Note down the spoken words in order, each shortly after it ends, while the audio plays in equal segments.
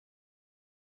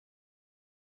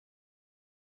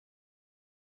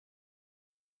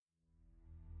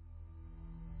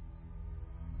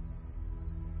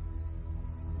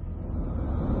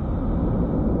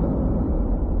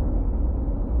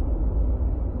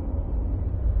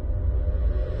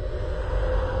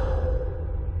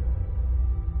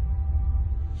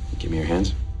Give me your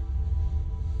hands.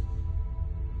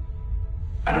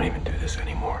 I don't even do this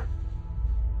anymore.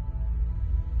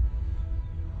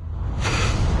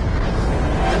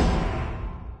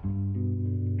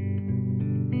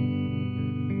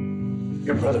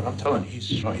 Your brother, I'm telling you,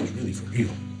 he's really for real.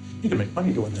 You can make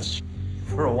money doing this.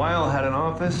 For a while, I had an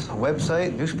office, a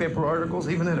website, newspaper articles,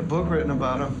 even had a book written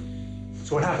about him.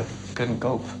 So what happened? Couldn't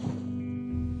cope.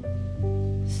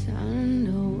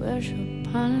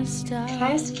 Can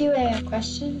I ask you a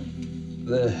question?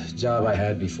 The job I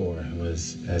had before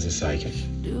was as a psychic.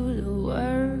 Do the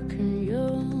work and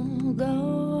you'll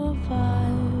go far.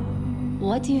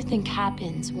 What do you think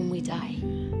happens when we die?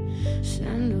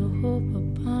 Send a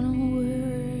hope upon a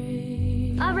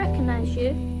weary. I recognize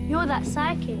you. You're that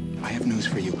psychic. I have news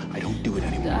for you. I don't do it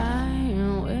anymore.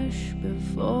 Dying wish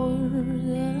before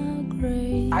the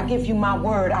grave. I give you my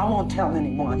word, I won't tell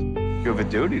anyone. You have a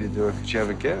duty to do it because you have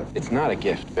a gift. It's not a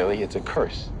gift, Billy. It's a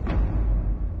curse.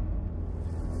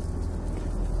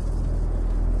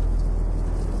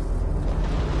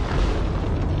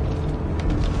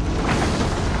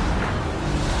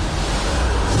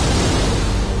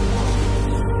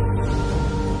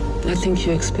 I think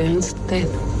you experienced death.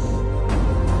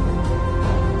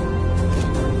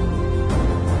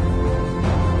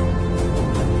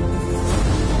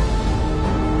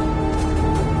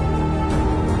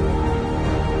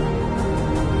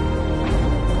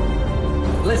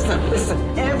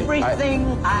 Listen, everything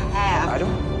I have,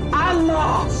 I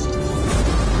lost.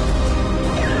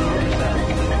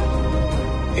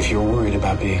 If you're worried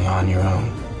about being on your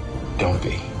own, don't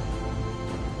be.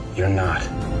 You're not.